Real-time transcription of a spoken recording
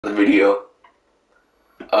Video.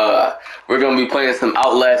 We're gonna be playing some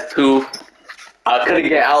Outlast 2. I couldn't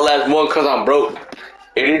get Outlast 1 because I'm broke.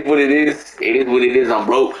 It is what it is. It is what it is. I'm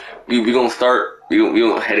broke. We gonna start. We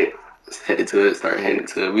gonna head it to it. Start heading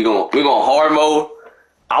to it. We gonna hard mode.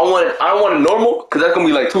 I don't want it normal because that's gonna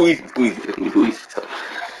be like too easy. It's gonna be too easy. So.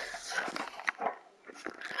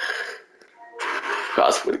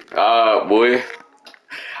 Boy.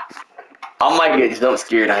 I might get jump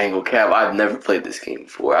scared. I ain't gonna cap. I've never played this game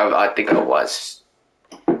before. I think I watched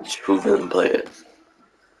True Villain play it.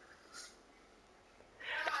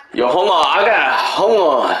 Yo, hold on.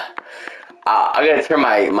 I gotta turn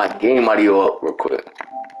my game audio up real quick.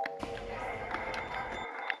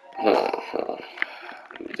 Hold on.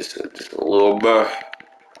 Just a little bit.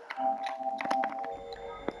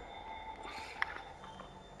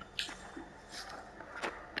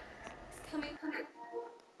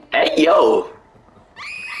 Hey, yo.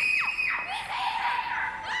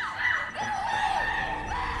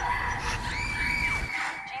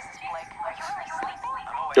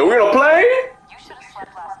 Yo, we gonna play? You should have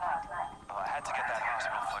slept last night. I had to get that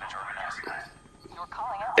hospital footage organized. You were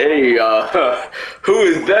calling out. Hey, who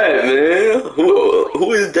is that, man?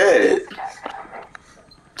 Who is that?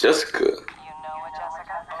 Jessica. You know a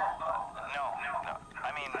Jessica? No. I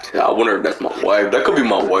mean, Yeah, I wonder if that's my wife. That could be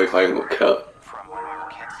my wife. I ain't gonna cap. from when we were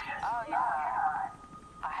kids. Oh, yeah.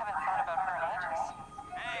 I haven't thought about her in ages.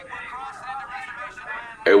 Hey, we're crossing into reservation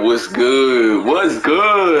land. Hey, what's good? What's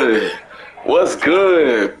good? What's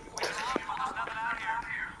good?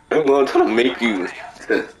 I'm trying to make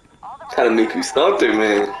you something,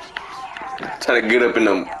 man. Trying to get up in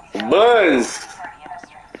them buns.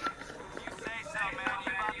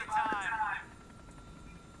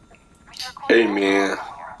 Hey, man.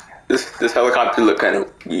 This helicopter look kind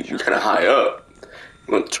of high up.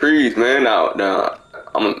 On trees, man. Now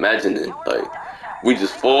I'm imagining like we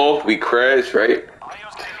just fall, we crash, right?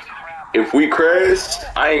 If we crash,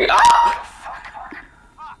 I ain't.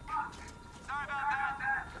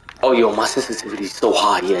 Oh, yo, my sensitivity is so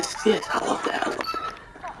high. Yes, I love that. That was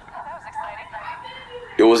exciting.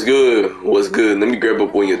 Yo, what's good? What's good? Let me grab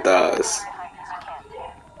up on your thighs.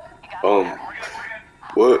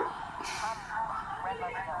 What?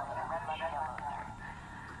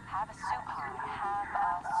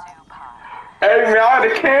 Hey, man, I got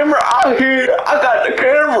the camera out here. I got the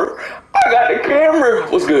camera.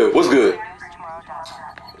 What's good?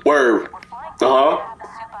 Word.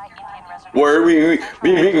 Word, we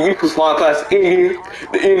was flying past the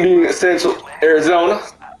Indian Central, Arizona.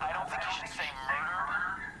 I don't think you should say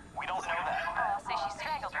murder. We don't know that. I'll say she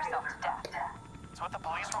strangled herself to death. That's what the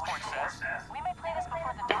police report says. We may play this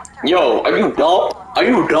before the doctor. Yo, are you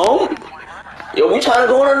dumb? Yo, we trying to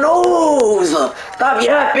go on the nose. Stop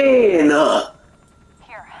yapping. Here, let me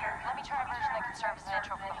try a version that can serve as an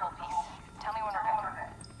intro for the whole piece. Tell me when we're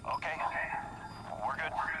good. Okay. We're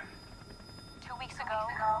good. 2 weeks ago,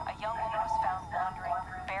 a young woman was found wandering,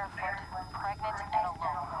 barefoot, pregnant, and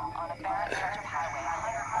alone on a barren stretch of highway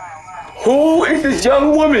 100 miles. Who is this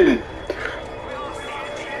young woman?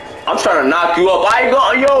 I'm trying to knock you up. I ain't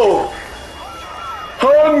going, yo.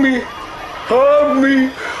 Hug me.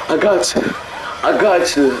 I got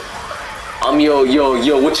you. I'm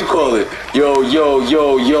yo, what you call it? Yo,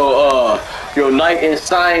 knight in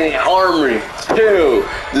shining armory. Chill.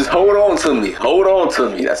 Just hold on to me.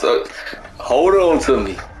 That's a hold on to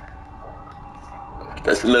me.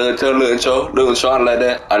 That's a little intro. I like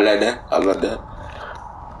that.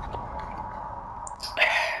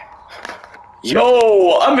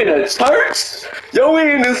 Yo, I'm in a church. Yo,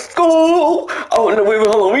 we in the school. Oh no, hold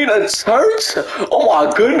on, we in a church. Oh my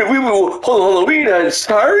goodness, hold on, we in a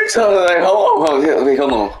church.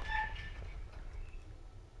 Hold on.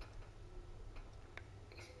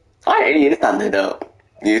 Alright, it's time to head up.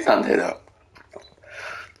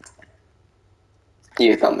 I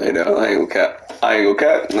ain't gonna cap.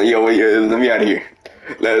 Yo, let me out of here.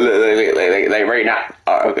 Like right now.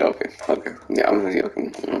 Okay. Yeah, I'm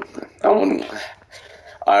joking. I want to.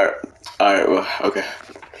 Alright, well, okay.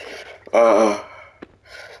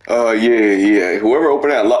 Yeah. Whoever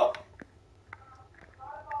opened that lock.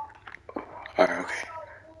 Alright, okay.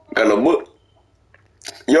 Got a book.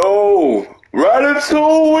 Yo,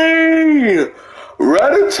 Ratatouille.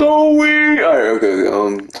 Alright, okay.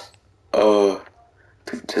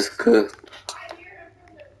 Jessica.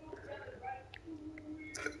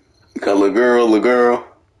 Got a little girl.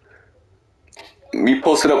 Me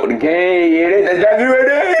posted up with the gang, yeah, that's me right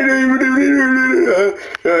there.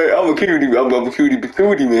 I'm a cutie, man. I'm a cutie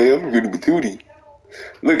patootie.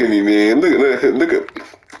 Look at me, man. Look at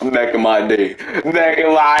back in my day.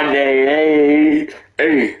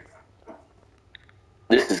 Hey.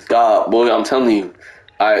 This is God, boy. I'm telling you.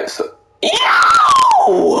 Alright, so.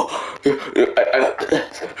 Yo!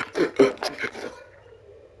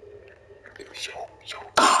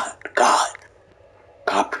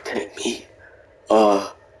 God, protect me.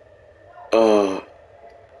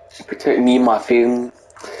 Protect me and my family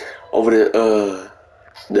over the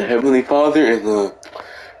Heavenly Father and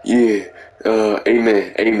yeah,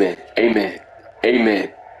 amen,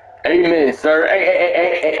 sir,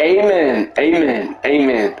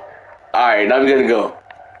 amen. All right, now I'm gonna go.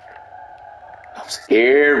 I'm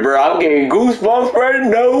scared, bro. I'm getting goosebumps right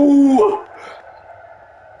now.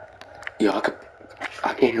 Yo, I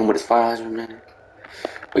can't hear him with his 5 eyes, man.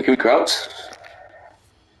 Wait, can we crouch?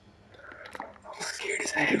 I'm scared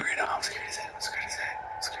as heck right now. I'm scared as heck.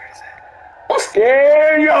 I'm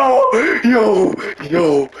scared, yo.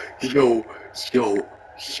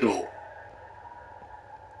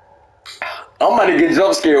 I'm about to get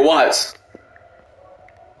jump scared. Watch.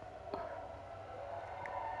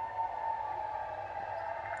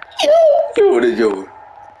 Yo,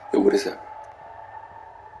 what is that?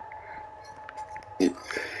 I'm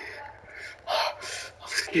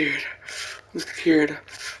scared. I'm scared.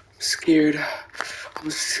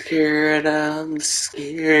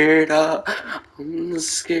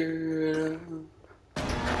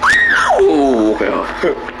 Oh,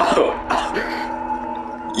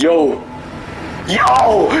 yo.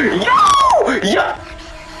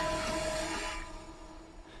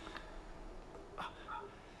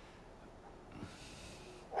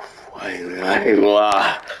 I ain't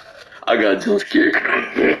lie. I got jump scared.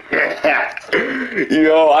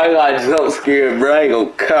 Yo, I got jump scared, bro. I ain't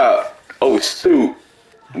gonna cop. Oh, shoot.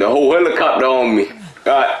 The whole helicopter on me.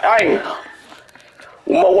 God dang.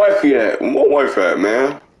 Where my wife at,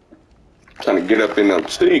 man? I'm trying to get up in them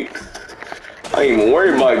cheeks. I ain't even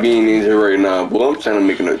worried about being injured right now, boy. I'm trying to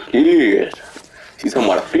make her kid. She's talking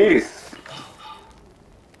about a fetus.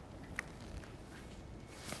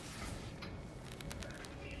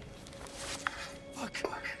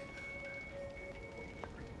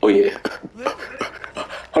 Oh yeah.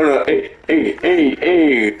 Hold on, hey.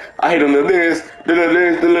 I hit on the this.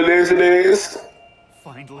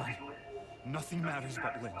 Find Lynn. Nothing matters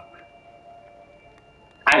but Lynn.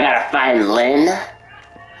 I gotta find Lynn.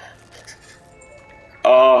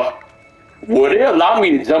 Would it allow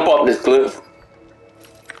me to jump off this cliff?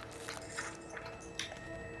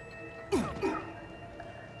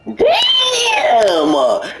 Damn!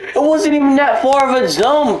 It wasn't even that far of a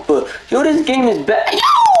jump. Yo, this game is bad. Yo!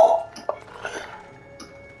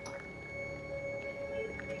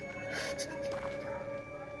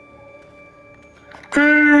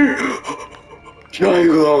 Yo,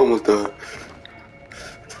 you almost done.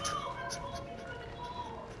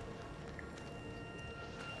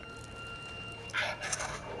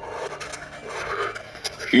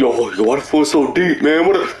 Yo, the waterfall is so deep, man.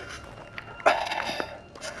 What a...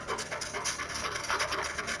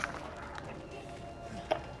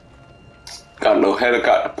 Got no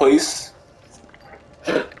helicopter place.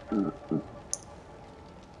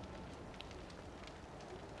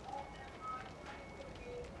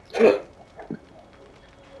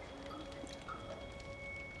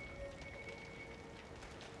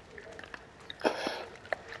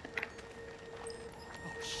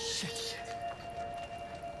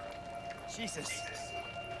 Jesus.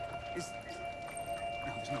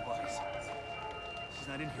 No, there's no bodies. She's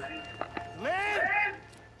not in here. Lynn!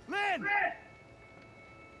 Lynn!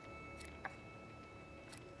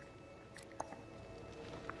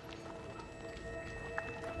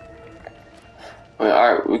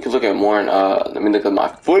 Alright, we can look at more and let me look at my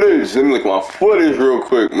footage. Real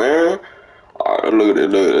quick, man. Alright, look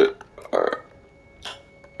at it. Alright.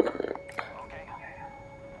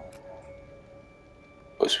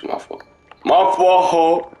 What's my fault?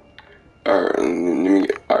 Alright, let me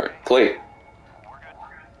get. Alright, play. 2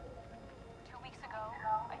 weeks ago,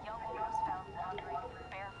 a young woman was found wandering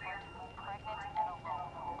barefoot, pregnant, and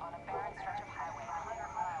alone on a barren stretch of highway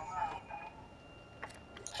 100 miles.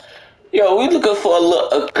 Yo, we looking for a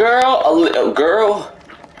little girl.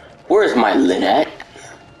 Where's my Lynette?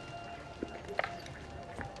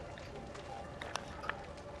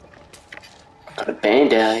 I got a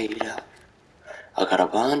band-aid.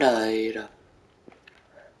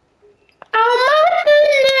 Oh my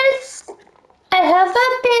goodness! I have a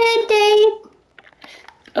band-aid.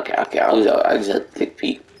 Okay, I just have to take a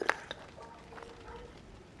peek.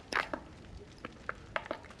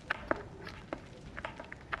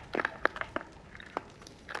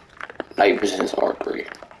 Night vision's R3.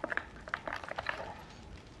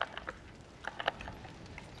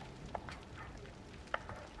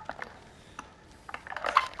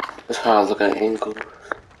 That's how I look at angles.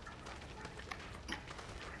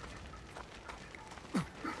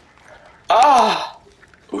 Ah!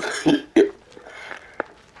 Yo!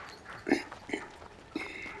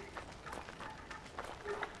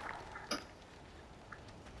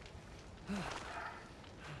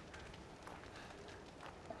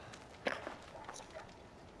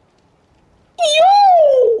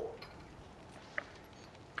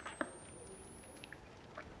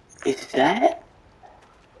 Is that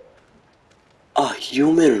a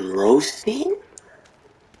human roasting?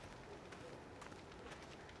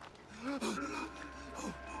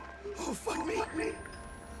 Oh, fuck me.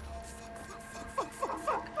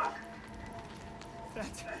 Fuck. That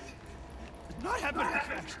did not happen like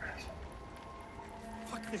that.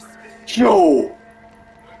 Fuck this. Yo!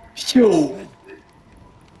 Yo!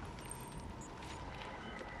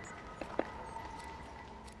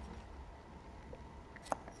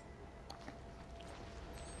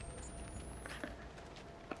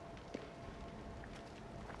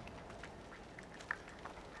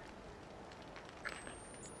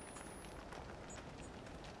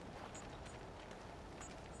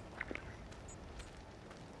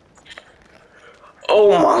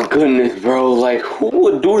 Oh my goodness, bro. Like, who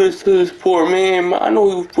would do this to this poor man? I know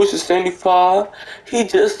he was pushing 75. He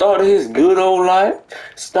just started his good old life.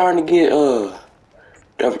 Starting to get, the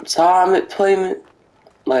retirement payment.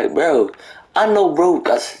 Like, bro, I know bro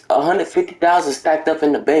got 150,000 stacked up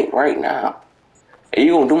in the bank right now. And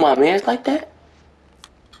you gonna do my mans like that?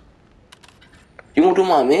 You gonna do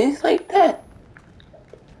my mans like that?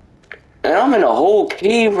 And I'm in a whole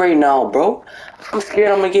cave right now, bro. I'm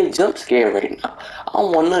scared I'm gonna get jump scared right now. I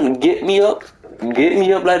don't want nothing to get me up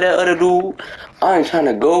like that other dude. I ain't trying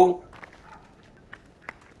to go.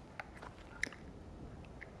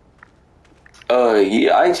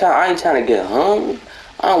 Yeah, I ain't trying to get hung.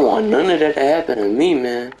 I don't want none of that to happen to me,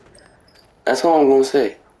 man. That's all I'm gonna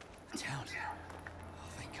say. Town. Oh,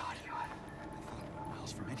 thank God. I thought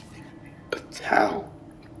miles from anything. A town.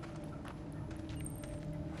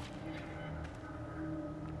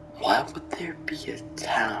 Why would there be a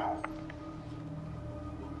town?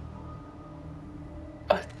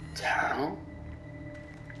 A town?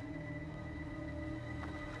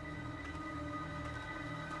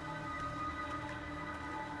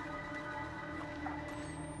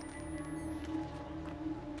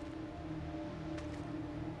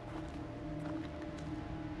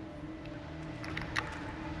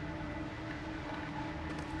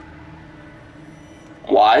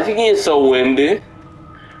 Why is it getting so windy?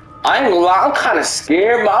 I ain't gonna lie, I'm kind of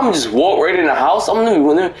scared, but I'm just walk right in the house. Let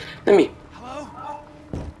me. Hello?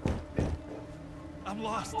 I'm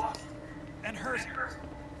lost and hurt.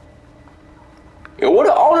 Yo, what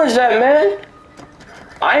the owner's that, man?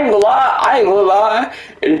 I ain't gonna lie.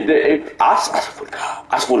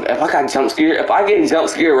 I swear, if I got jump scared, if I get jump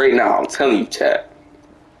scared right now, I'm telling you, chat.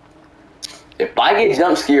 If I get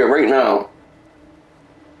jump scared right now,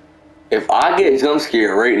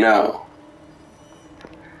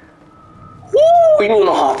 woo, you don't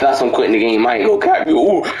know how fast I'm quitting the game. I ain't gonna cap you.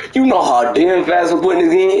 Ooh, you know how damn fast I'm quitting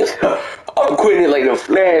the game. I'm quitting it like a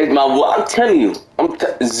flash, my boy. I'm telling you,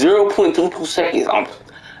 0.22 seconds. I'm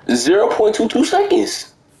 0.22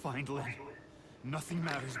 seconds. Find Lynn. Nothing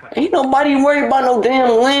matters but... Ain't nobody worried about no damn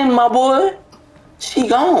Lynn, my boy. She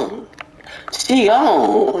gone. She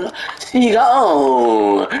gone. She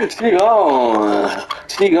gone. She gone.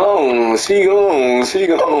 She gone. She gone. She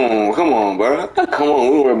gone. Come on, bro. Come on. We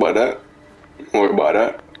don't worry about that. Don't worry about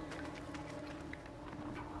that.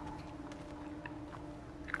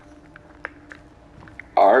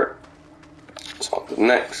 Alright. Let's on to the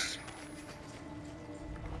next.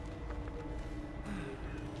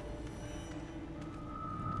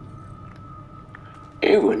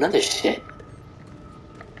 Ew, another shit.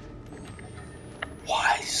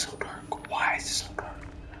 Why is it so dark? Why is it so dark?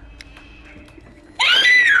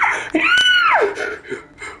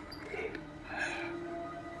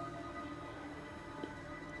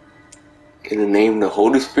 In the name of the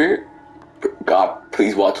Holy Spirit, God,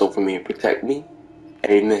 please watch over me and protect me.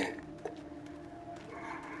 Amen.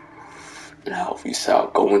 Now, if you saw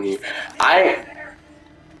go in here, I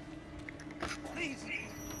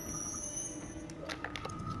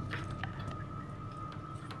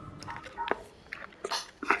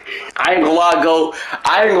ain't gonna lie,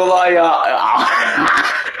 I ain't gonna lie, y'all.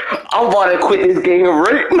 I'm about to quit this game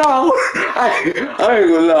right now. I ain't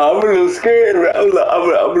gonna lie. I'm a little scared. I'm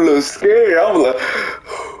a little scared. I'm like,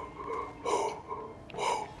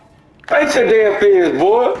 ain't your damn fears,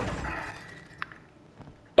 boy.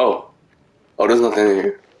 Oh, there's nothing in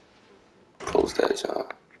here. Close that, y'all.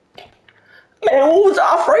 Man, what was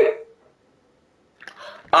I afraid?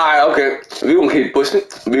 Alright, okay. We gonna keep pushing.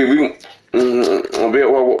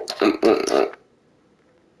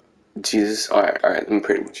 Jesus. Alright, let me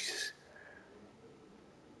pray to Jesus.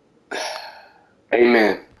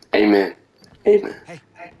 Amen. Amen. Amen. Hey.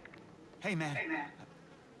 Hey, man.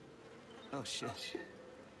 Oh, shit.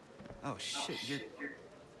 Oh, shit, you're...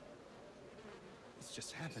 It's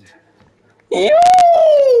just happened. Yo!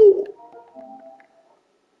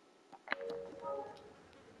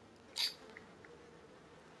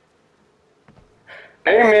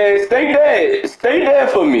 Hey man, stay dead. Stay dead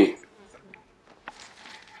for me.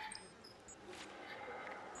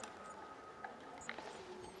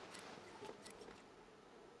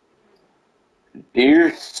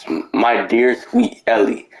 My dear sweet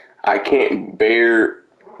Ellie, I can't bear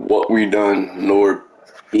what we done, nor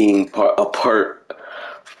being apart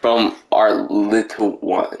from our little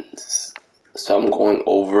ones. So I'm going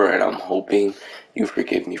over and I'm hoping you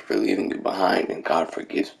forgive me for leaving you behind and God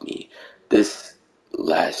forgives me this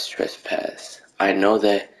last trespass. I know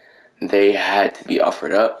that they had to be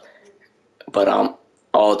offered up, but I'm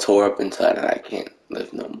all tore up inside and I can't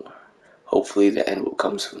live no more. Hopefully the end will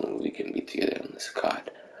come soon when we can be together in this God.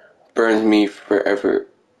 Burns me forever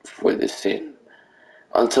for this sin.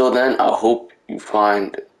 Until then, I hope you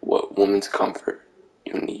find what woman's comfort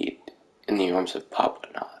you need in the arms of Papa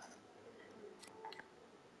Nath.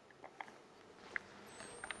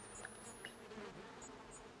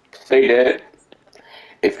 Stay dead.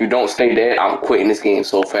 If you don't stay dead, I'm quitting this game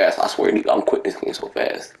so fast. I swear to you, I'm quitting this game so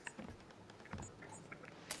fast.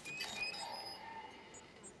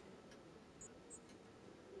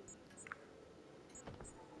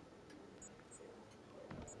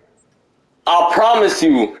 I promise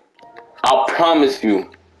you. I promise you.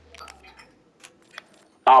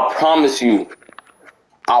 I promise you.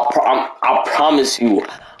 I promise you.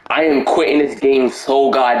 I am quitting this game so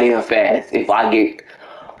goddamn fast. If I get...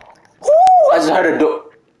 Woo! I just heard a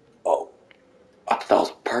door. Oh. I thought that was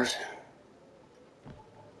a person.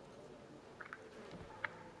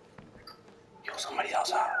 Yo, somebody's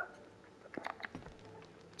outside.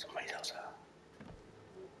 Somebody's outside.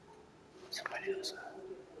 Somebody's outside.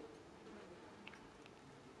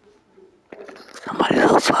 Somebody's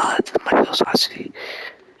outside. Somebody's outside. See?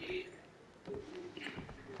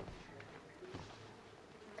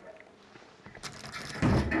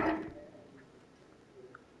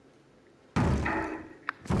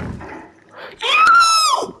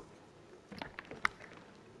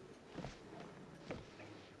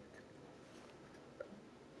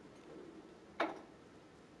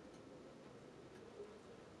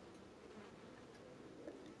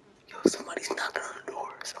 Yo, somebody's knocking on the door.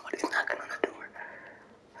 Somebody's knocking on the door.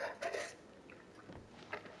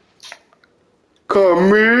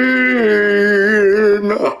 Come in.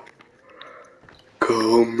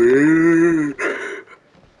 Come in.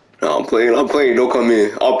 No, I'm playing. Don't come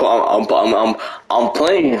in. I'm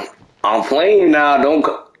playing. I'm playing now. Don't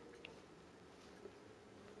come.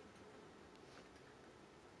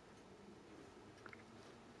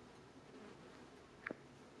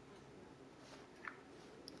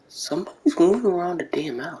 Somebody's moving around the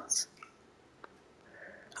damn house.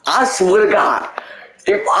 I swear to God,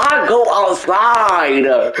 if I go outside,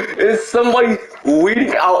 it's somebody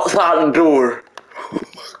waiting outside the door. Oh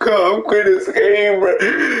my God, I'm quitting this game, bro.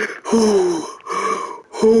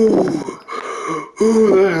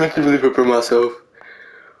 Let me really prepare myself.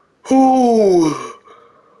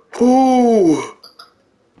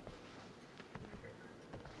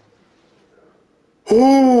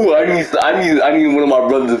 I need one of my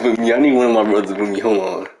brothers with me. I need one of my brothers with me. Hold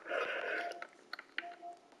on.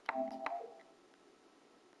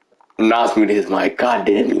 Nas muted his mic. God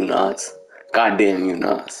damn you, Nas. God damn you,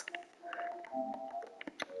 Nas.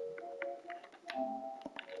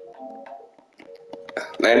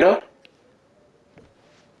 Lando?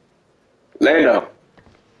 Lando?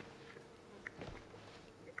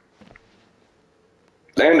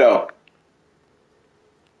 Lando?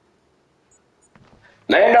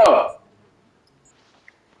 Lando?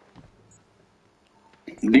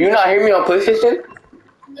 Do you not hear me on PlayStation?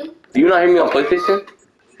 Do you not hear me on PlayStation?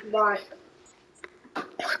 Why?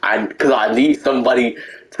 Cause I need somebody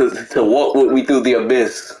to walk with me through the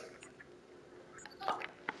abyss.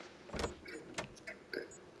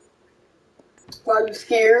 Why, you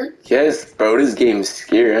scared? Yes, bro, this game is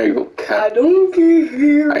scary. I ain't gonna I cap. don't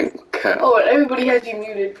care. I ain't gonna cap. Oh, and everybody has you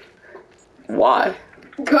muted. Why?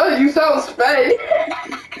 Because you sound sped.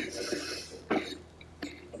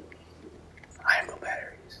 I have no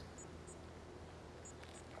batteries.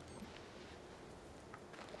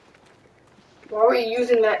 Why were you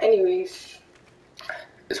using that anyways?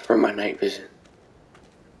 It's for my night vision.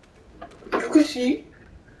 You could see.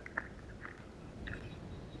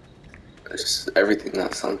 It's just everything,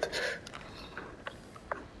 not something.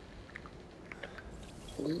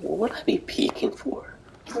 What I be peeking for?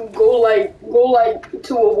 Go like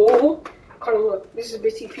to a wall. Kind of look. This is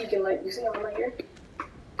bitchy peeking like you see on my hair.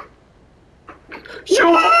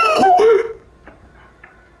 Yo!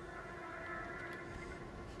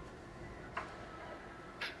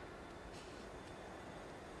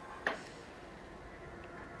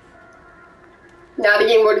 Nah, the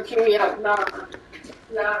game would keep me out. Nah.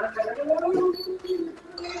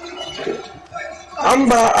 I'm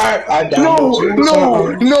about I No,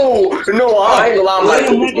 downloaded no, I ain't gonna lie, I'm Wait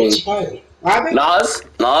a like, minute, Spider. Rabbit? Nas?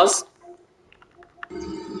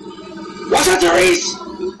 What's up, Therese?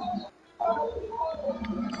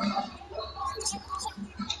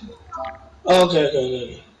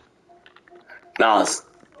 Okay. Nas.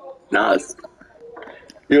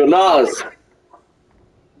 Yo, Nas.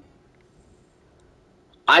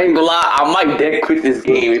 I ain't gonna lie, I might dead quit this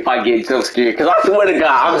game if I get jump scared. Cause I swear to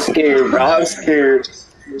God, I'm scared, bro. I'm scared.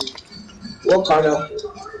 What kind of?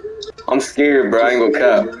 I'm scared, bro. I ain't gonna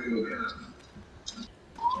cap.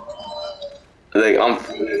 Like, I'm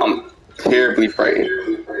terribly frightened.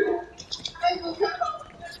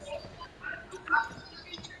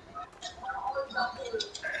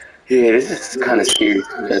 Yeah, this is kind of scary.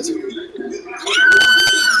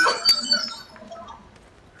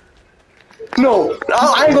 No,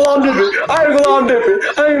 I ain't gonna dip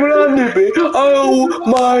it. Oh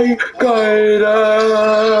my god.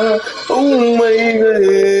 Oh my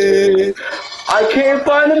god. I can't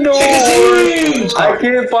find the door. I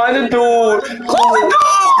can't find the door. Close the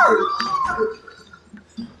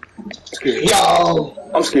door. Yo.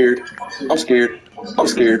 I'm scared.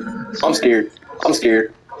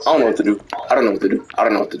 I don't know what to do.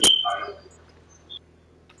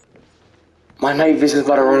 My night vision's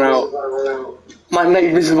about to run out.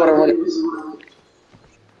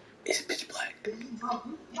 It's pitch black.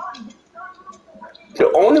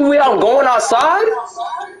 The only way I'm going outside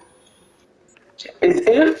is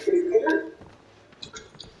if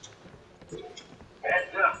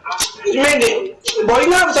You made it. Boy, you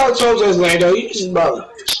never talk to us, Lando. You just bro.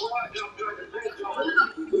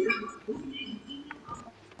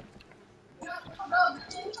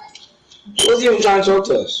 What's even trying to talk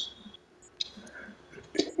to us?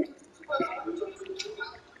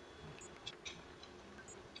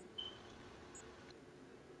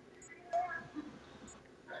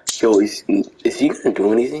 yo, is he gonna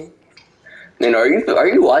do anything? Man, are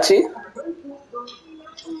you watching?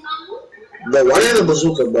 Bro, why is the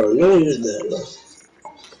bazooka, bro? You don't use that, bro.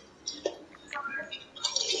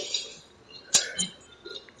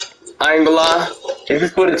 I ain't gonna lie. If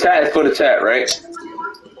it's for the chat, it's for the chat, right?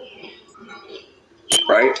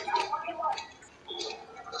 Right?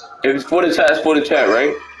 If it's for the chat, it's for the chat,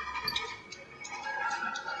 right?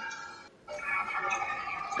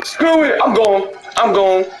 Screw it! I'm going. I'm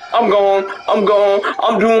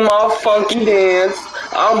doing my funky dance.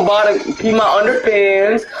 I'm about to pee my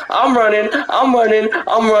underpants. I'm running.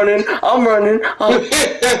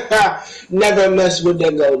 Never mess with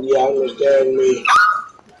the goat, you understand me?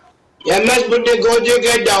 Yeah, mess with the goat, you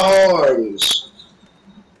get the horns.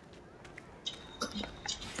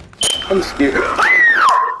 I'm scared.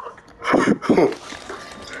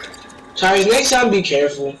 Guys, next time be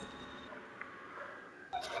careful.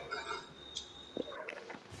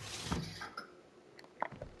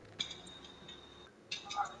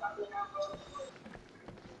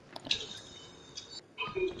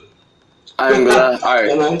 I ain't gonna lie.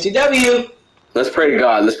 Alright. MTW. Let's pray to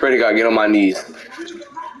God. Get on my knees.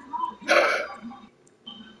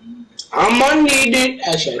 I'm unneeded.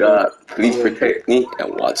 Actually, God, please protect me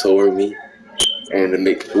and watch over me. And to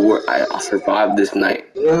make sure I survive this night.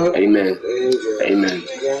 Yeah. Amen. Amen.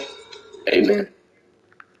 Yeah. Amen.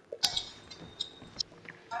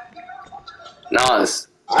 Nas.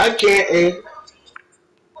 I can't.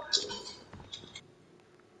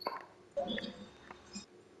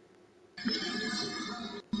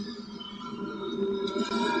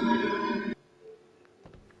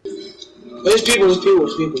 There's people.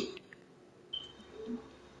 Me.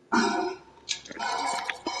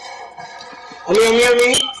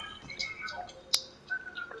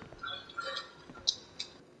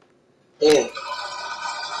 Yeah.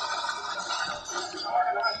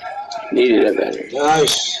 Needed a better.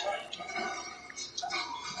 Nice.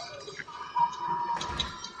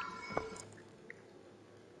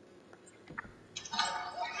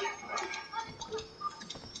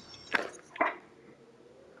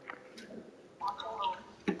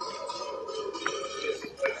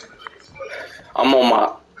 I'm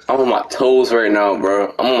on my toes right now,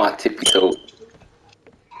 bro. I'm on my tippy toe.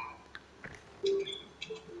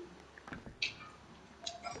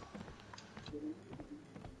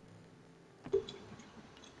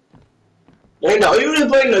 Hey, no, you really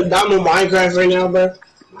playing the Damo Minecraft right now, bro?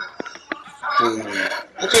 I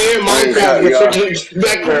can't hear Minecraft in the freaking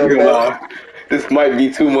background, bro. This might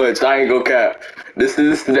be too much. I ain't gonna cap. This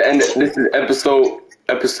is the end. This is episode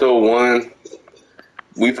 1.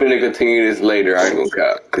 We finna continue this later. I ain't gonna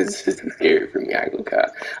cap because this is scary for me. I ain't gonna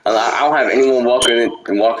cap. I don't have anyone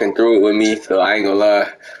walking through it with me, so I ain't gonna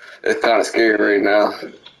lie. It's kind of scary right now.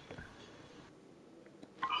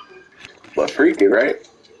 But freaky, right?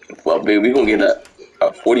 Well, baby, we gonna get a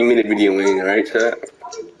 40-minute video in, right, chat?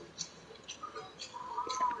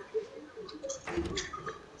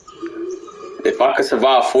 If I could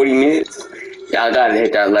survive 40 minutes, y'all gotta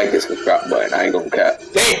hit that like and subscribe button. I ain't gonna cap.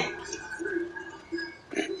 Damn!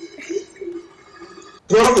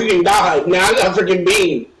 Bro, freaking died. Now I got a freaking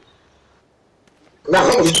beam. Now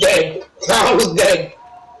I was dead. Now I was dead.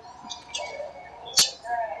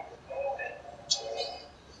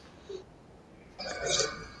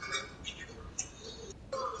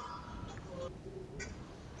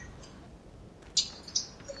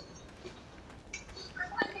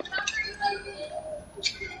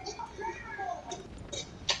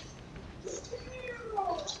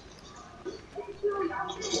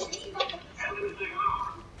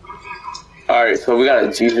 Alright, so we got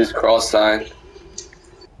a Jesus cross sign.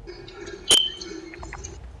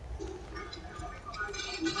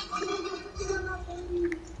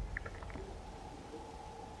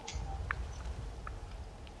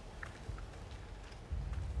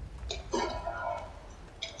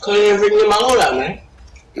 Couldn't even freaking get my load out, man.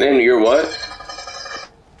 Man, you're what?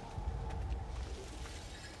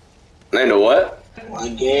 Man, what? My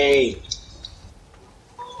game.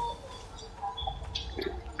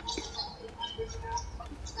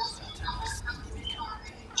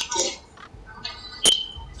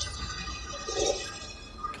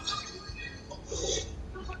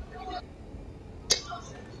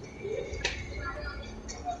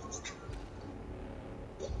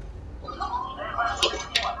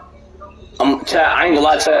 Chat, I ain't gonna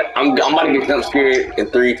lie, chat. I'm about to get jump scared in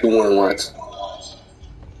 3, 2, 1 once.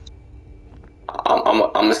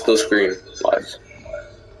 I'm still scream. Watch.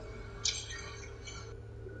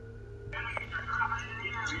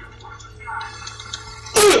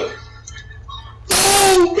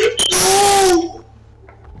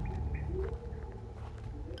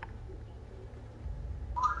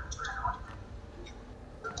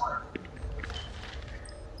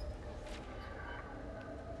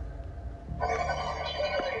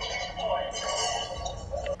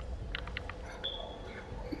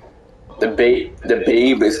 The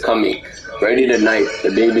babe is coming. Ready to knife. The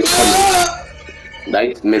babe is coming.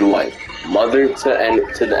 Knife midwife. Mother to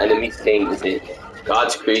the enemy staying within.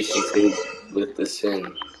 God's creation saved with the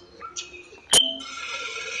sin.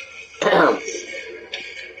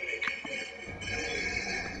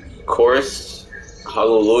 Chorus.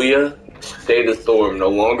 Hallelujah. Stay the storm. No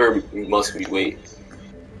longer must we wait.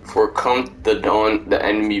 For come the dawn, the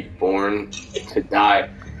enemy born to die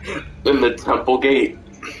in the temple gate.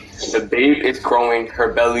 The babe is growing,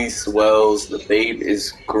 her belly swells. The babe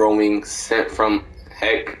is growing, sent from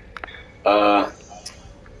heck.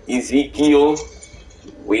 Ezekiel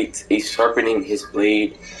waits a sharpening his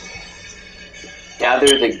blade.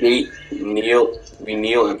 Gather the gate, we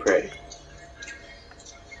kneel and pray.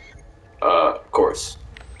 Of course.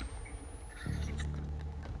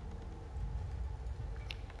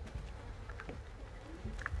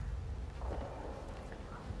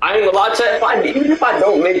 I ain't gonna lie, chat. Even if I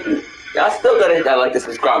don't make it, y'all still gotta hit that like and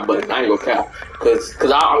subscribe button. I ain't gonna cap, cause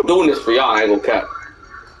I'm doing this for y'all. I ain't gonna cap.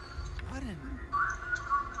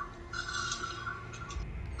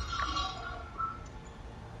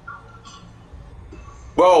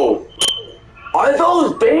 Bro, are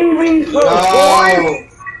those babies little boys?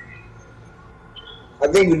 I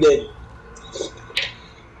think we did.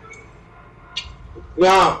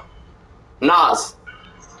 Yeah. Nas.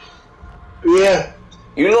 Yeah.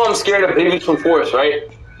 You know I'm scared of babies from forest,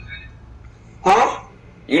 right? Huh?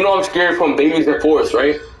 You know I'm scared from babies in forest,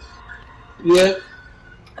 right? Yeah.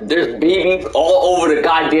 There's babies all over the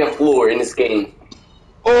goddamn floor in this game.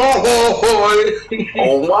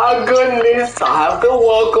 Oh my goodness, I have to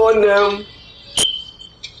walk on them.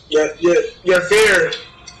 You're fair.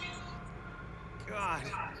 God.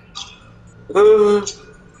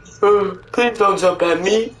 Please don't jump at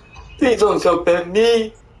me. Please don't jump at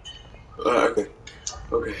me. Okay.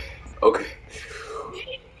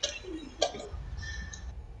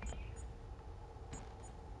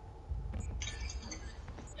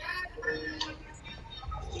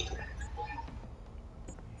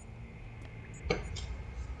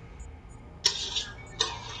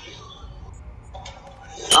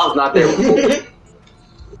 I was not there before.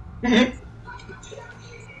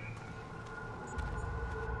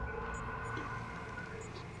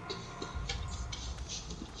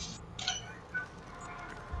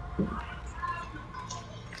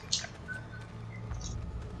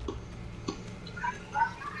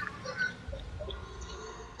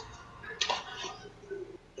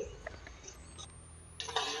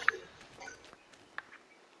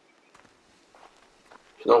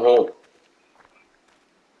 She's not home.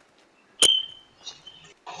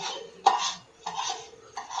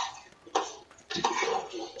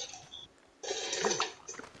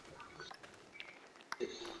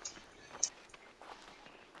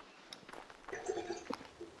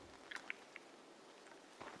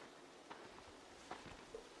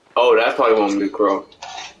 Oh, that's why you want me to crawl.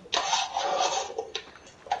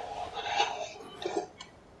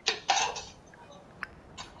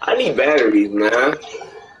 I need batteries, man.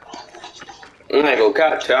 I'm not gonna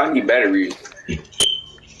catch you. I need batteries.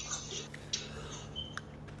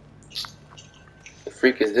 The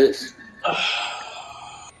freak is this?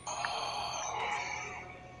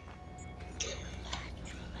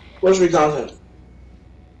 Where's we content?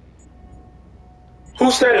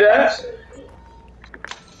 Who said that?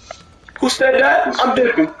 Who said that? I'm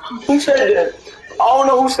dipping. Who said that? I don't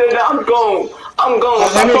know who said that. I'm gone. I'm gone.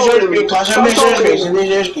 Send me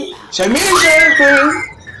your screen. Send me your screen.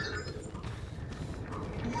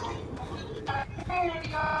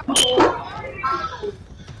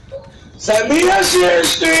 Send me your share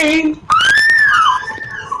screen.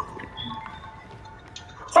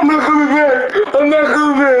 I'm not coming back. I'm not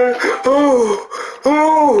coming back. Oh,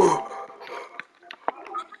 oh.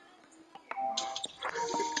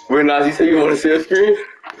 Wait, Nazi, say you want to see a screen?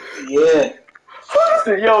 Yeah.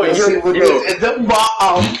 Yo, It's the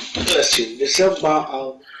bottom. It's the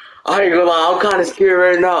bottom. I ain't gonna lie, I'm kind of scared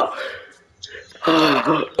right now.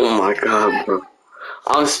 Oh my god, bro.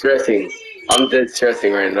 I'm stressing. I'm dead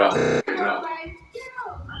stressing right now.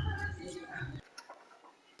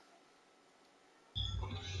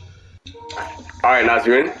 Alright, Nazi,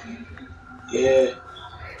 you ready? Yeah.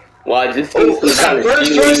 Well, I just Oh, seen was some that kind of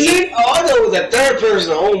first person? Oh, I thought it was the third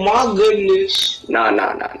person. Oh my goodness. Nah.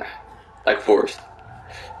 Like Forrest.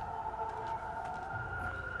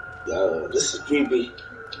 This is creepy.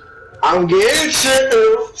 I'm getting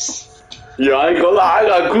chills. Yeah, I ain't gonna lie, I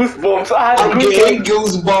got goosebumps. I'm getting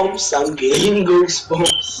goosebumps. I'm getting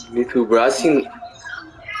goosebumps. Me too, bro. I seen.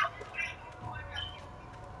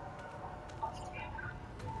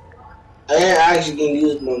 I ain't actually getting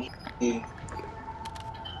goosebumps. Yeah.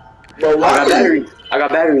 But I why got batteries. I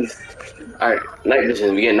got batteries. Alright, night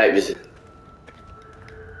vision. We get night vision.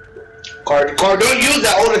 Car, don't use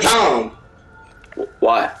that all the time.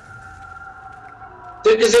 Why?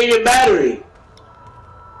 They can save your battery.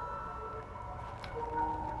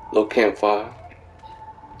 Low campfire.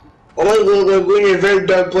 Only go in your very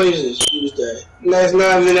dark places. Use that. And that's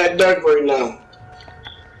not even that dark right now.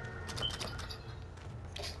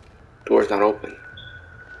 Door's not open.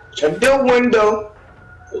 Check the window.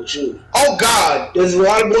 Oh shoot. Oh god, there's a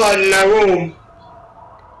lot of blood in that room.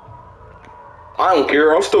 I don't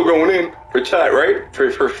care. I'm still going in for chat, right? For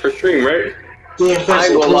stream, right? Yeah, I first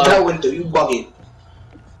ain't gonna close lie. that window. You bugging.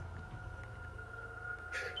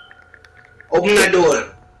 Open that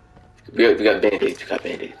door. We got band-aids. We got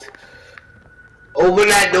band-aids. Open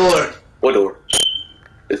that door. What door?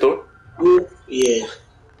 This door? Ooh, yeah.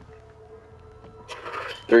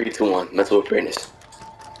 3, 2, 1. Mental awareness.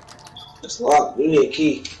 It's locked. We need a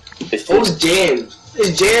key. It's Oh, it's jammed.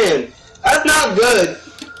 It's jammed. That's not good.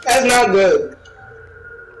 That's not good.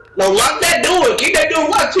 No, lock that door. Keep that door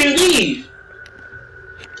locked till you leave.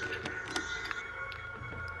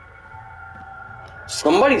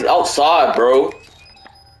 Somebody's outside, bro.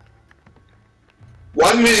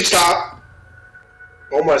 Why the music stop?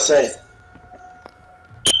 What am I saying?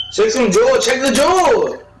 Check some drawer. Check the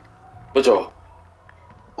drawer. What y'all?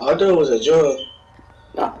 I thought it was a drawer.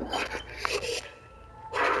 Nah.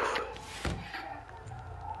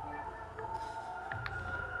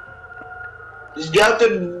 Just get to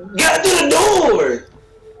the door.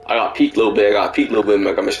 I got peeked a little bit.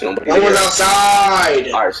 I got missing nobody. I was outside.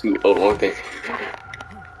 Alright, sweet. Oh, one thing.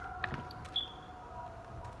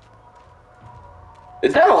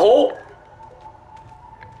 Is that a hole?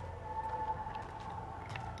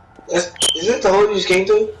 Is it the hole you just came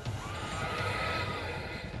to?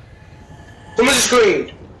 Come on the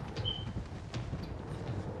screen.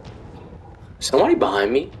 Somebody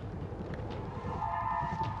behind me?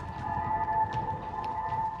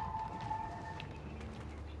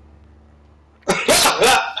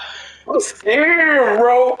 I'm scared,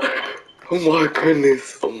 bro. Oh my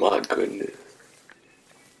goodness. Oh my goodness.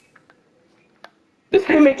 This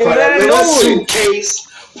ain't making Put that that in a noise. suitcase.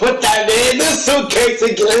 Put that in the suitcase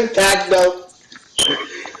and get it packed up.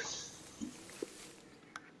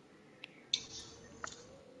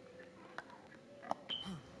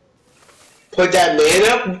 Put that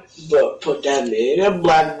man up, but put that man in a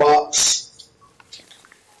black box.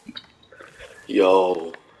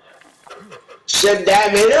 Yo. Shut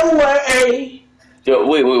that man away. Yo,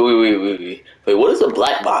 wait. Wait, what is a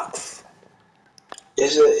black box?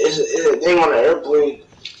 It's a thing on an airplane.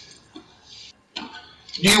 Do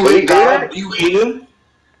you Wait, hate God? Do you hate him?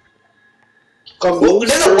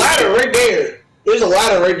 There's a ladder right there. There's a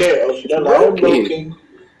ladder right there. Oh, that ladder broken.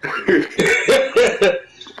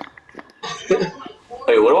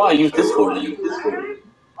 Wait, what do I use this for?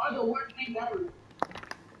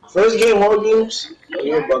 First game, more games. Oh,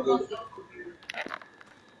 you're bugging.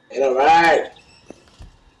 And alright.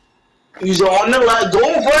 He's on the ladder.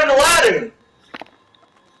 Go in front of the ladder.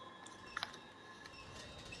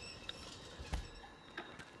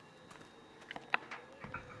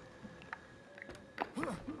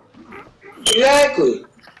 Exactly.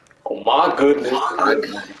 Oh my goodness.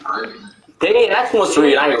 Dang, that's one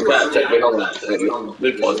street. I ain't gonna check. Wait, hold on. Alright,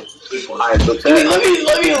 so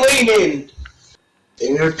Let me lean in.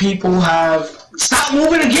 And your people have. Stop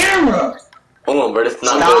moving the camera! hold on, bro. This is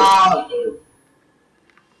not Stop!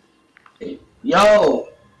 Yo!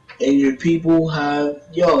 And your people have.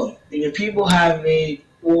 Yo! And your people have made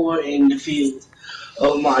war in the field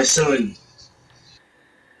of my son.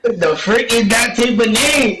 What the frick is that type of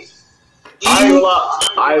name? I ain't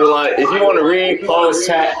lie. If you want to read, pause,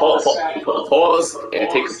 chat, pause, and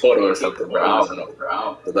take a photo or something, bro. I don't know,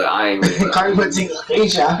 bro. But I ain't really. Can't even take a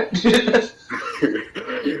screenshot.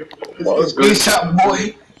 Screenshot,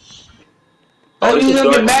 boy. Oh, this you is got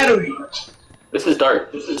the dark. battery. This is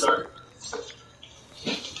dark.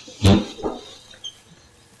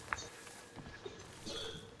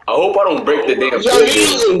 I hope I don't break the damn. Yo, you're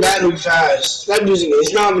using battery fast. Stop using it.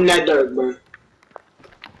 It's not even that dark, bro.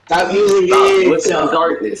 Stop using Stop. it. Look at the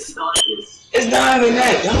darkness. It's not even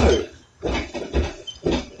that dark.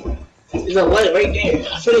 There's a light right there.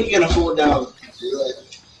 I feel like you're gonna fall down.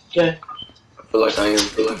 Okay. I feel like I am. Yo,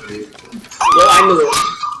 I knew it.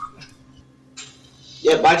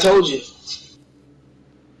 Yep, I told you.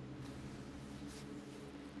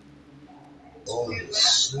 Oh, it's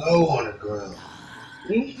snow on the ground.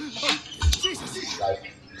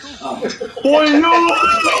 Boy, no!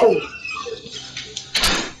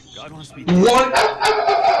 God wants to be What?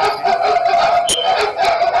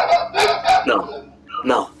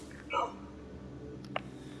 No.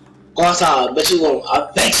 Go outside. I bet you won't. I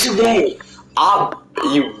bet you won't.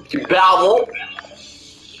 You bet I won't?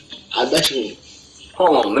 I bet you won't.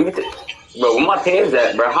 Hold on, let me bro, where my pants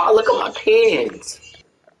at, bro? How I look at my pants?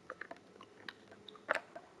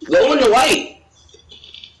 Go in the white.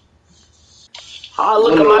 How I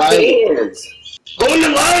look at my pants? Go in the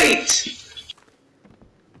light.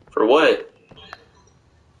 For what?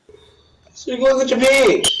 So you go get your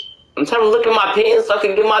pants. I'm trying to look at my pants so I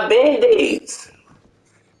can get my band-aids.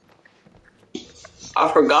 I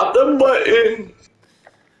forgot the button.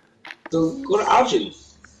 So go to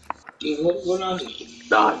options. Go to options.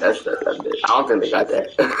 Nah, that's it. I don't think they got that.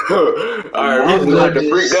 Alright, we just have to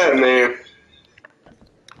freak that, man.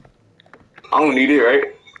 I don't need it,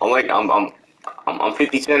 right? I'm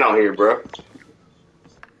 50 Cent out here, bro.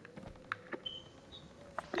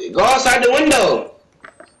 Go outside the window.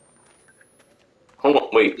 Hold on,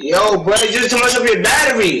 wait. Yo, bro, you just too much of your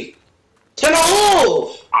battery. Turn it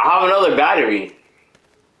off. I have another battery.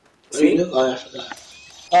 See? Oh, I forgot.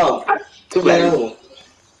 Oh, Two batteries.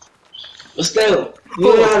 but still, you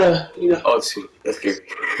know how to, Oh, shoot. That's scary.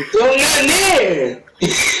 Yo, not there.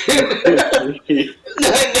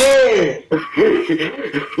 Not there.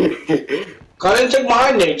 Go ahead and check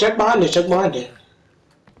behind there. Check behind there.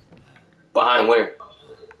 Behind where?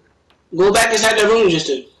 Go back inside the room just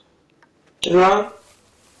to. Turn around.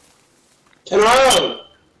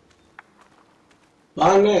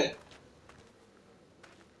 Behind there.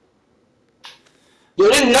 Yo,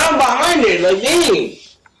 there's none behind it, like dang.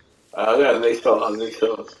 I gotta make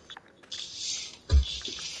sure.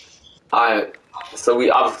 Alright, so we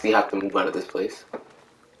obviously have to move out of this place.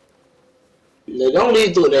 No, don't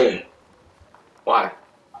leave through there. Why?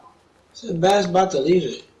 It's a bad spot to leave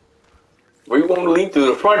it. Where you want me to leave through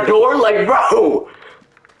the front door? Like, bro!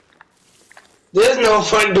 There's no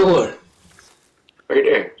front door. Right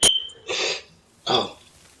there. Oh.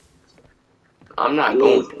 I'm not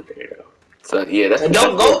going through there, though. So, yeah, that's... And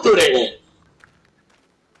don't go through there then.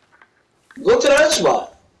 Go to the other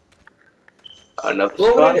spot. Another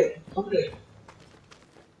Go spot? over there.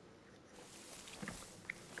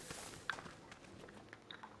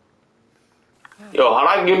 Yo, how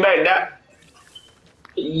do I get back that?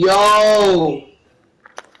 Yo.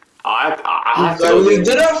 I have to So go we there.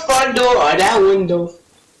 to the front door or that window.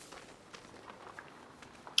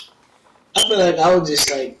 I feel like I was just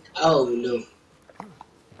like, I don't know.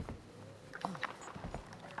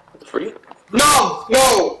 Free? No,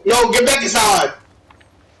 get back inside.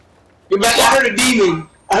 Get back. I heard a demon.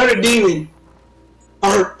 I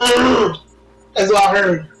heard. That's what I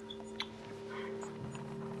heard.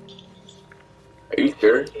 Are you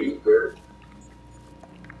sure?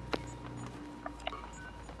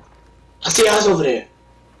 I see a house over there.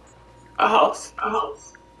 A house?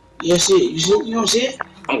 Yeah, see it. You don't see it?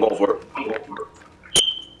 I'm going for it.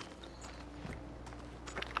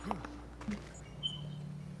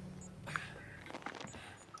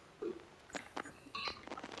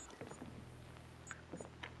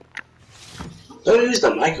 Don't use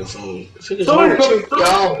the microphone. Sorry,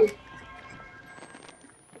 Yo.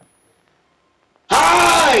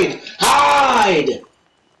 Hide!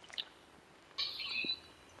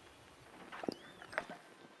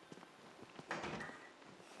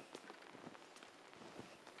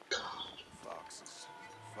 Foxes.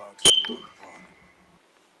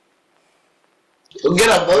 Well, get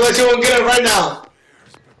up. I'll let you one get up right now.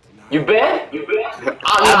 You bet?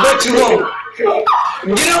 I bet you won't. Get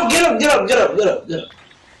up.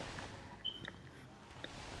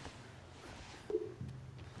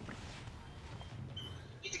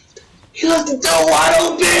 He left the door wide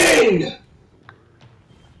open!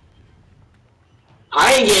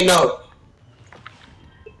 I ain't getting up.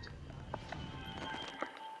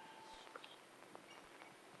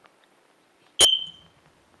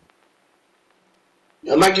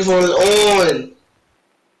 The microphone is on.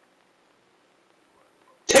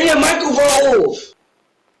 Turn your microphone off.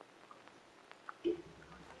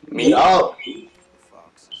 Me? Get up.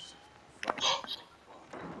 Foxes.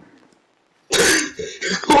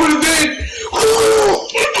 Go to bed.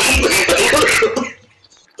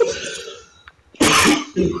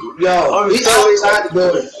 Yo, he's outside the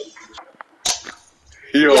building.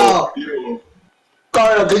 Yo.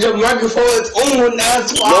 Carter, cause your microphone is on,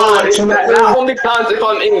 that's why. No, it's not only counts if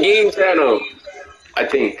I'm in game channel. I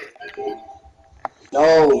think.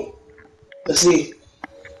 No. Let's see.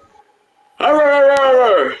 I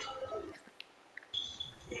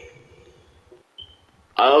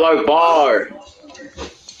like bar.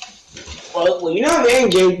 Well, you're not an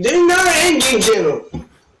in-game. They're not an in-game channel.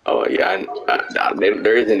 Oh yeah,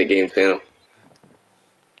 there is in the game channel.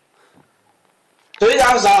 So he's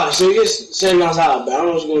outside, so you're just sitting outside, but I don't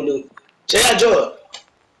know what you're gonna do. Check that door.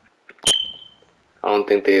 I don't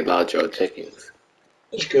think they allowed y'all check-ins.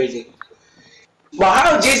 That's crazy. But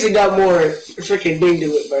how Jason got more freaking thing to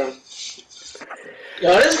it, bro?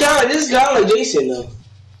 Yo, this guy like Jason though.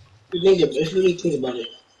 If you really think about it.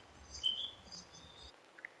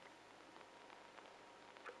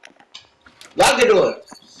 Lock the door.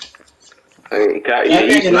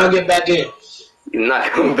 I'll get back in. You're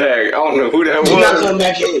not coming back. I don't know who that was. He's not coming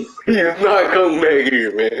back in. He's not coming back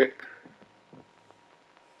here, man.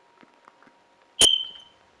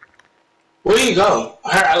 Where do you go? I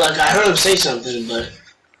heard him say something, but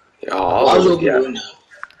Yo, I was opening the window.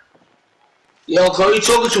 Yo, Cole, you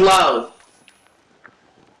talking too loud.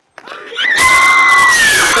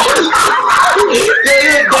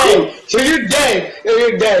 You're dead.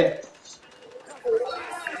 You're dead.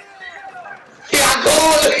 Yeah,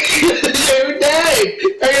 Cole. You're dead.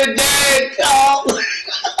 You're dead. Oh.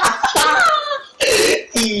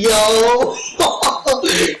 Yo.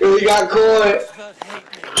 We got caught.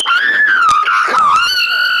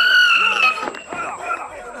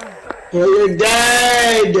 You're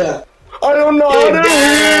dead. I don't know You're how to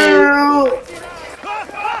dead.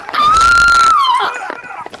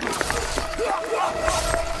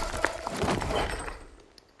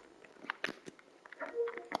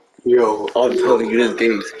 Yo, I'm telling you, this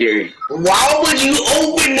game's scary. Why would you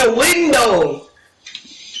open the window?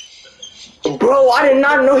 Bro, I did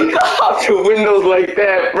not know he got out your windows like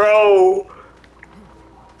that, bro.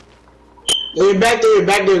 You're back there.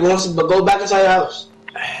 Go back inside your house.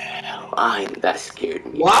 That scared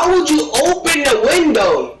me. Why would you open the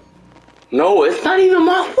window? No, it's not even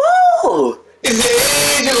my fault.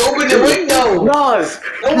 Just open the window. Nas,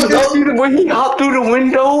 did you see the way he hopped through the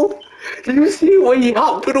window? Did you see the way he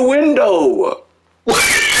hopped through the window?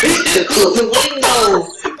 Close the window.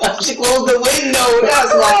 She closed the window.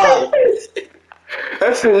 That's why.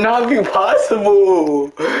 That should not be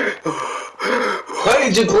possible. Why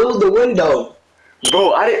did you close the window?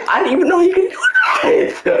 Bro, I didn't even know you could do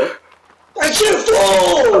that. That's your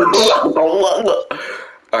fault.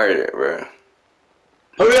 Alright, bro.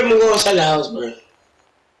 Hurry up and go inside the house, bro.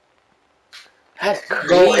 That's crazy.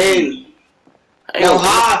 Go in. Now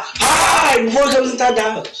hide before he comes inside the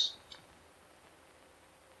house.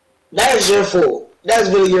 That is your fault. That's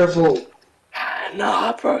really your fault.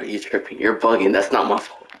 Nah, bro, you tripping. You're bugging. That's not my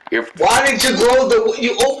fault. Why didn't you close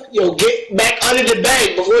the? Get back under the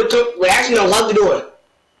bed before it took. Wait, actually, no, lock the door.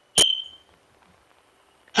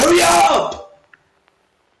 Hurry up!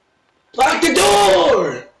 Lock the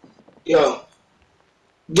door! Yo,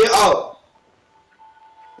 get up.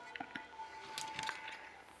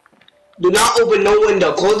 Do not open no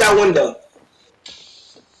window. Close that window.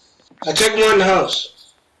 I checked more in the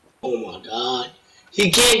house. Oh my god. He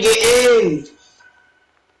can't get in.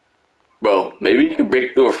 Bro, maybe you can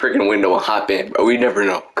break through a freaking window and hop in, bro. We never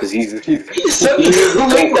know, cause he's stuck in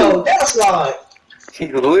the window. That's why.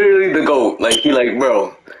 He's literally the GOAT. Like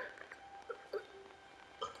bro.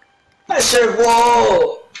 That's your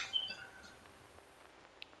fault.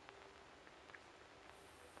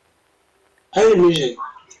 I hear music.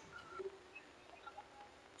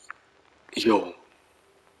 Yo.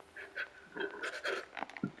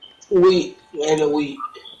 Wheat, man, wheat.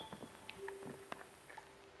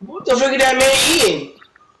 What the frick is that man eating?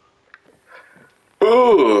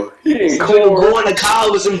 Ooh, he eating He's gonna corn. go on a cow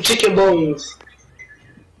with some chicken bones.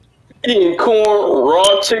 Eating corn,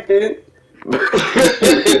 raw chicken. With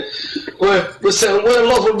a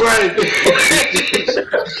loaf of bread.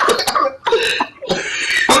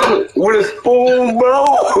 With a spoon, bro.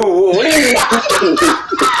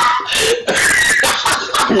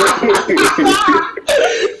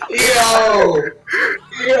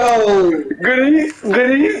 Yo. Goodies.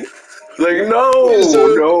 Like, no.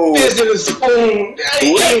 This is a spoon.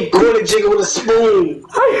 He ain't quarter chicken with a spoon.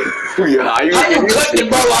 How you cut the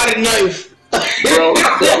bro out of knife? Bro, I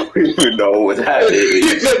don't even know what's happening.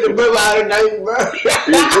 You cut the bro out of knife, bro.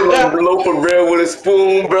 You put a loaf of bread with a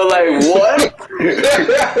spoon, bro. Like, what?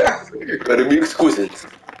 Gotta be exquisite.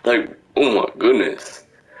 Like, oh my goodness.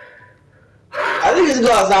 I think we should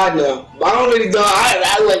go outside now. But I don't really go.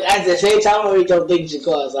 I like at the same time. I really don't think we should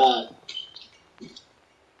go outside.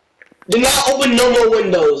 Do not open no more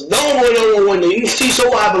windows. Don't open no more windows. You see, so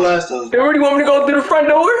what happened last time. You already want me to go through the front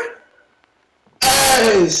door?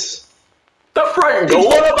 Yes. The front You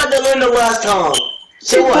door? pulled up at the window last time.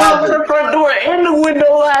 So what happened? The front door and the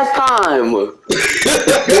window last time.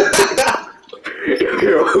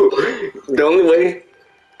 Yo, the only way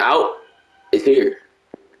out is here.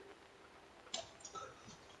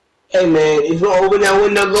 Hey man, if you open that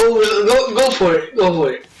window, go for it. Go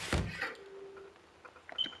for it.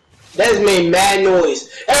 That has made mad noise.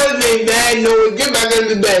 That has made mad noise. Get back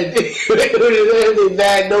under the bed. That made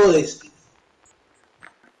mad noise.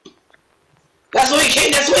 That's what he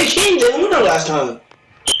came. That's what he came to the window last time.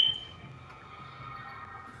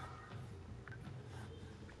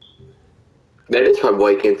 That is probably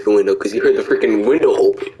why he came to the window, because he heard the freaking window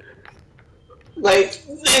open. Like,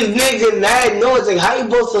 this nigga mad noise. Like, how you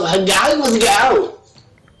supposed to get out?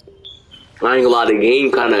 I ain't gonna lie, the game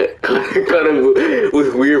kind of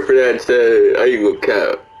was weird for that. I ain't gonna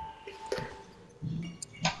cap.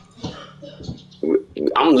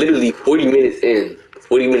 I'm literally 40 minutes in.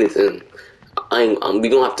 40 minutes in. We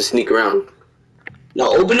gonna have to sneak around. Now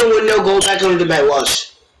open the window. Go back under the bed.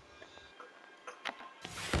 Watch.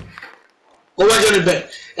 Go back under the bed.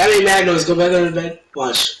 That ain't mad noise. Go back under the bed.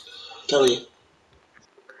 Watch. I'm telling you.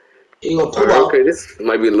 You gonna pull out. Okay, this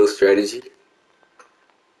might be a little strategy.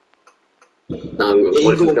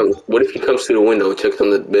 What if he comes to the window and checks on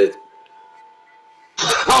the bed?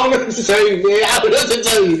 I don't know what to tell you, man. I don't know what to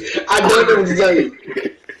tell you. I don't know what to tell you.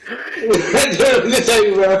 I don't know what to tell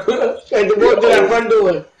you, bro. I had to walk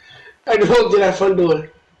to that front door.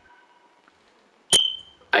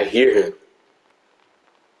 I hear him.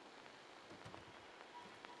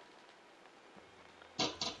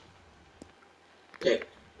 Okay.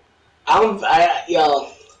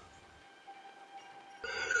 Y'all.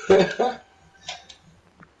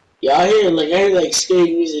 Yeah, I hear like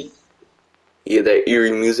scary music. Yeah, that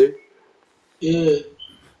eerie music. Yeah.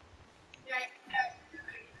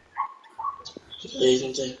 Ladies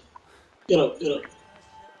and gentlemen, get up.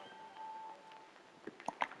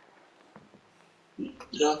 Do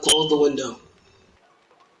not close the window.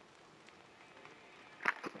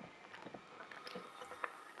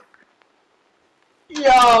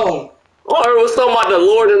 Yo! Oh, I was talking about the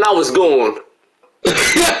Lord and I was going.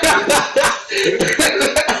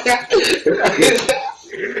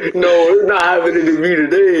 No, it's not happening to me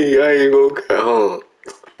today. I ain't gonna come home.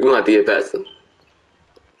 We're gonna have to get past them.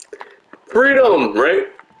 Freedom, right?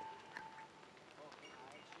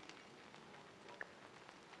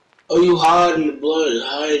 Oh, you hide in the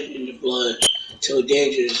blood till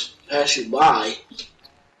dangers pass you by.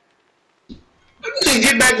 Just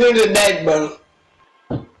get back into the bed, bro.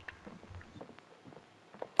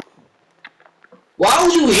 Why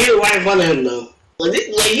was you here right in front of him, though?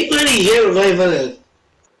 Like you really hear it right from him.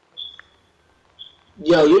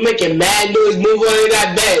 Yo, you making mad noise, move on in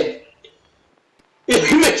that bed.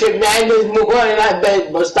 You making mad noise, move on in that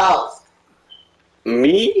bed, but stop.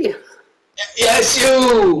 Me? Yes,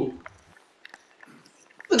 you.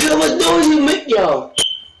 Look at what noise you make, yo.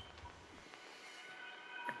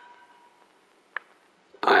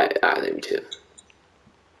 Alright, let me chill.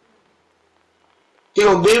 You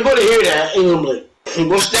gonna be able to hear that, and you're like,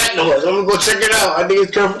 what's that noise? I'm gonna go check it out. I think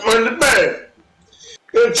it's coming from under the bed.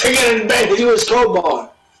 You're gonna take it in the bed because you a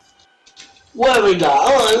crowbar. What we got?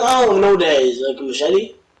 I don't know that is. Like a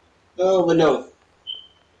machete? I don't even know.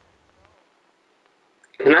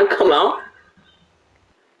 Can I come out?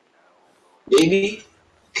 Maybe?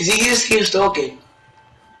 Because he just keeps talking.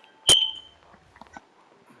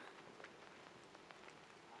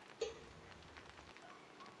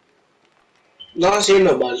 No, I don't see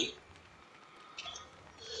nobody.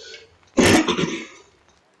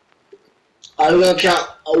 I'm gonna count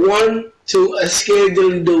a 1, 2, a scared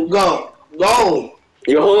little dude. Go. Go.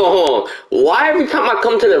 Yo, hold on. Why every time I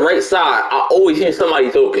come to the right side, I always hear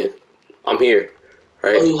somebody talking? I'm here,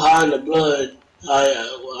 right? Oh, you high in the blood.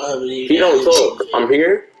 He don't talk. I'm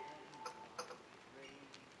here.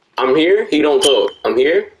 I'm here. He don't talk. I'm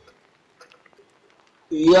here.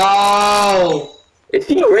 Yo. Is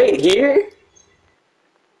he right here?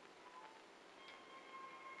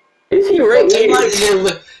 Is he right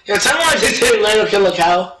here? Yo, tell me I just didn't let him kill a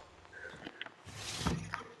cow.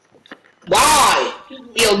 Why?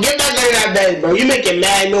 Yo, get back in that bed, bro. You making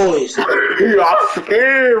mad noise. I'm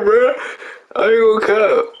scared, bro. I ain't gonna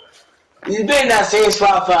come. You've been in that same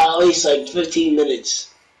spot for at least like 15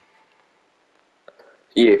 minutes.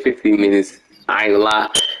 Yeah, 15 minutes. I ain't gonna lie.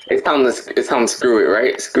 It's time to screw it,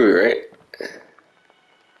 right? Screw it, right?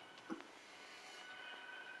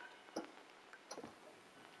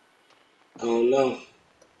 I don't know.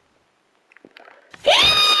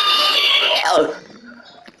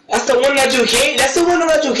 That's the one that you came. That's the one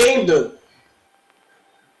that you came to.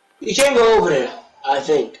 You can't go over there. I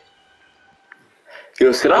think.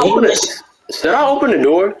 Yo, should I open it? Should I open the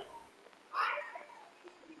door?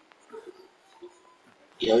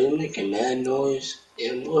 Yo, you're making mad noise.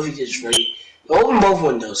 Yeah, what if you just ready? Open both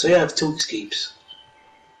windows so you have 2 escapes.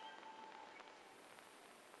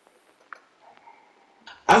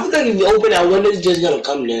 I feel like if you open that window, it's just gonna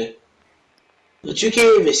come there. But you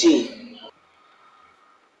can't even see.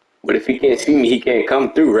 But if he can't see me, he can't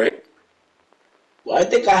come through, right? Well, I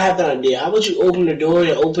think I have an idea. How about you open the door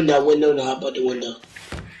and open that window and hop out the window?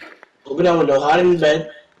 Open that window, hide in the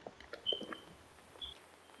bed.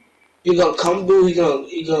 He gonna come through, he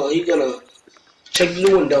gonna check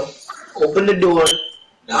the window, open the door,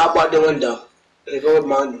 and hop out the window. And go with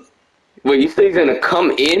mine. Wait, you say he's gonna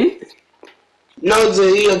come in? No,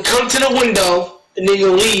 he gonna come to the window, and then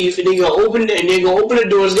gonna leave, and then gonna open it, and then gonna open the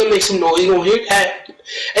door, it's gonna make some noise, he's gonna hear that,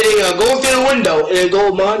 and then gonna go through the window, and then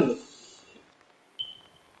go with mine.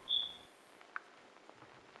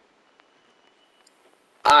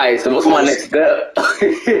 Alright, so what's my next step?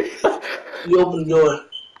 You open the door.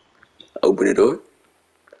 Open the door?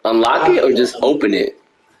 Unlock it or just open it?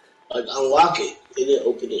 Like, unlock it, and then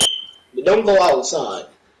open it. But don't go outside.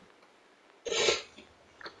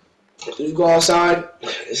 If you go outside,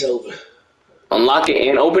 it's over. Unlock it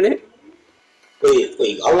and open it?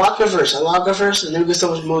 Wait, unlock it first, and then get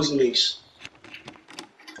so much noise it makes.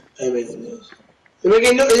 I ain't making noise. It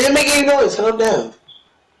didn't make any noise, calm down.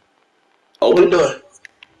 Open the door.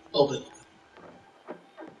 Open.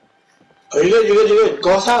 Oh, you're good.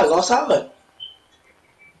 Go outside.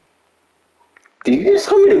 Did you just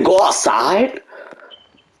tell me to go outside?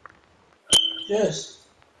 Yes.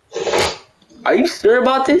 Are you sure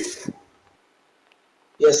about this?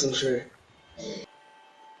 Yes, I'm sure.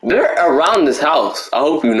 They're around this house. I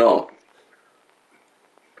hope you know.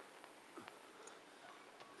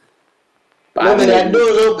 Remember, that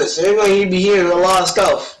door's open, so they're going to be hearing a lot of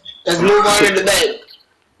stuff. Let's move on into bed.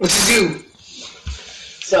 Which is you.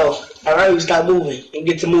 So, alright, we start moving and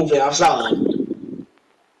get to moving outside.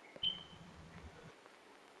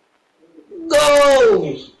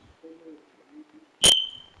 Go!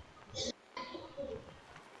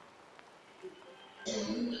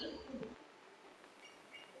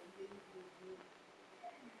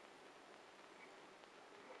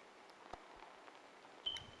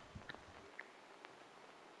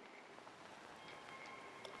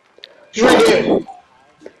 He's right there.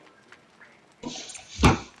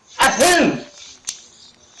 That's him!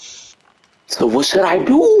 So what should I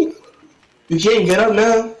do? You can't get up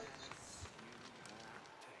now.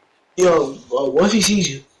 Yo, what if he sees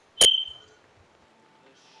you?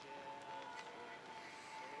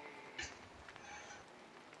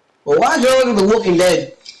 Well, why is you look at The Walking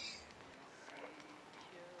Dead?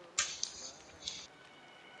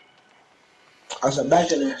 I said back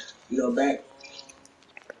to this. You know, back.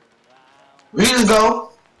 We just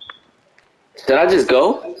go. Should I just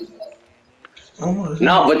go?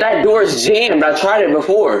 No, but that door is jammed. I tried it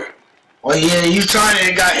before. Oh yeah, you tried it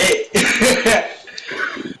and got hit.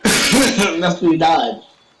 That's when you died.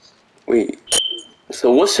 Wait.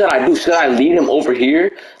 So what should I do? Should I lead him over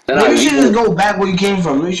here? Then Maybe you should just go back where you came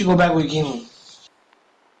from. Maybe you should go back where you came from.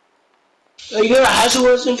 You got a house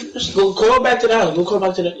or something? Go back to the house. Go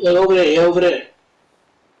back to the over there. Yeah, over there.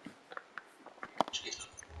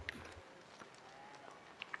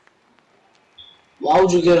 Why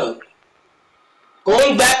would you get up?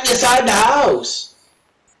 Going back inside the house.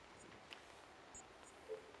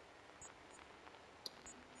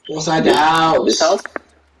 Inside the house. This house?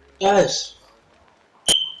 Yes.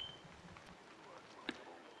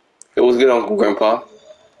 It was good, Uncle Grandpa.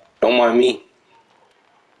 Don't mind me.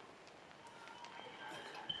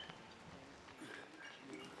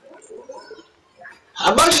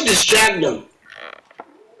 How about you distract them?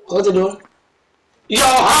 Close the door. Yo,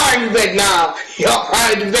 hide in bed now. Yo,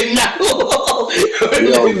 hide in bed now.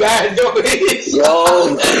 Yo, bad noise.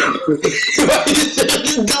 Yo. What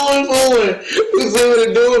you doing for? What's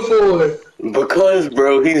he doing for? Because,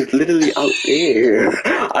 bro, he's literally out there.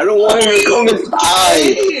 I don't want him to come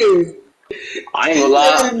inside. I ain't gonna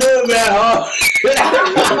lie. You doing that hard.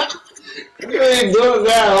 You ain't doing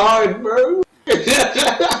that hard, bro.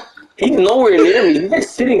 He's nowhere near me. He's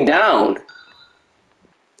just sitting down.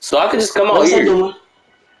 So I could just come out here. Go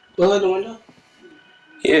out the window.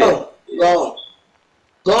 Yeah. Oh, go.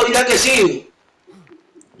 Go, I can see you.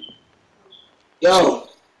 Yo.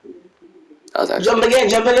 Jump again.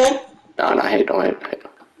 Nah, hey, don't hit.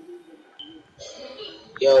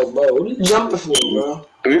 Yo, bro, what are you jumping for, bro?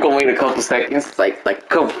 We gonna wait a couple seconds, like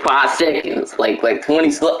 5 seconds, like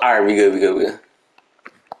 20 slow. Alright, we good.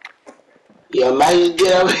 Yeah, might just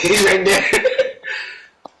get over here right there.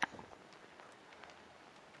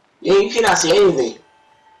 Yeah, you cannot see anything.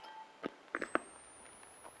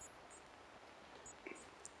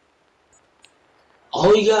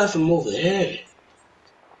 Oh, you got it from over there.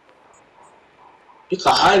 You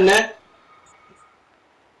can hide in that.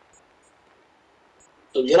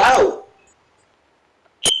 So get out.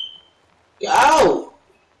 Get out.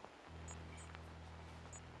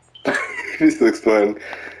 This looks fun.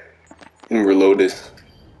 Let me reload this.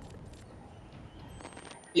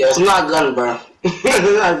 Yeah, it's not gun, bro.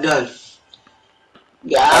 It's not gun.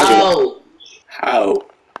 Get out. How?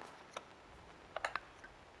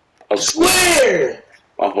 I swear.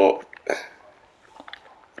 My fault.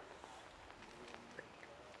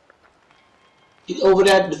 He's over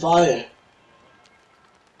there at the fire.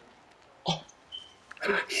 Oh.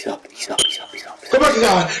 He's up.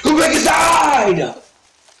 Go back inside!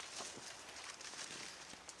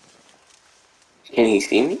 Can he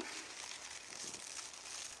see me?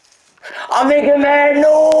 I'm making mad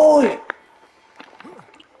noise!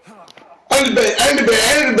 Under the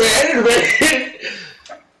bed.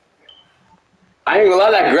 I ain't gonna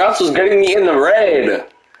lie, that grass was getting me in the red.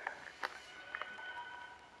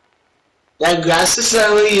 That grass is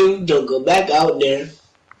telling you, don't go back out there.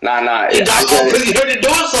 Nah. You got open, you heard the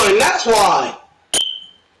door slamming, that's why.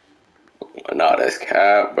 No, that's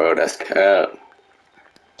cap, bro, that's cap.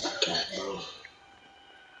 Okay, bro.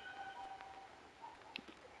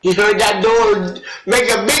 You heard that door make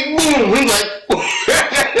a big boom, he like...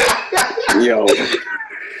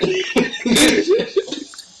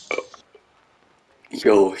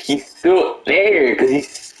 Yo, he's still there, because he's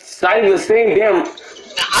citing the same damn...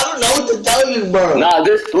 I don't know what to tell you, bro. Nah,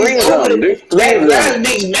 there's 3 of them. That grass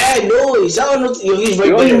makes mad noise. I don't know. Yo, he's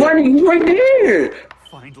right there. He's running. He's right there.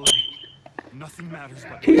 Finally, nothing matters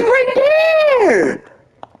but he's right there.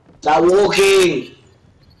 Stop walking.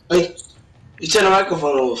 Hey, you turn the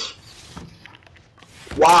microphone off.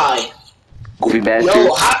 Why? Goofy bastard.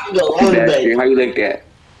 Yo, on the bed. How you like that?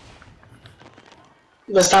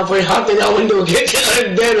 You better stop putting hop in that window. Get out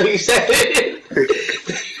of bed, like you said.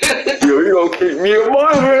 Yo, you gonna kick me in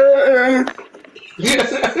my head?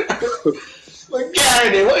 What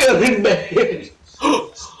got it? What you in bed?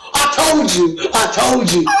 I told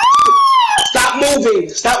you.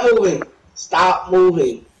 Stop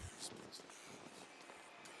moving.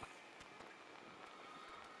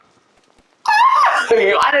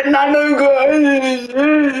 Yo, I did not know you guys.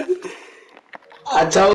 I told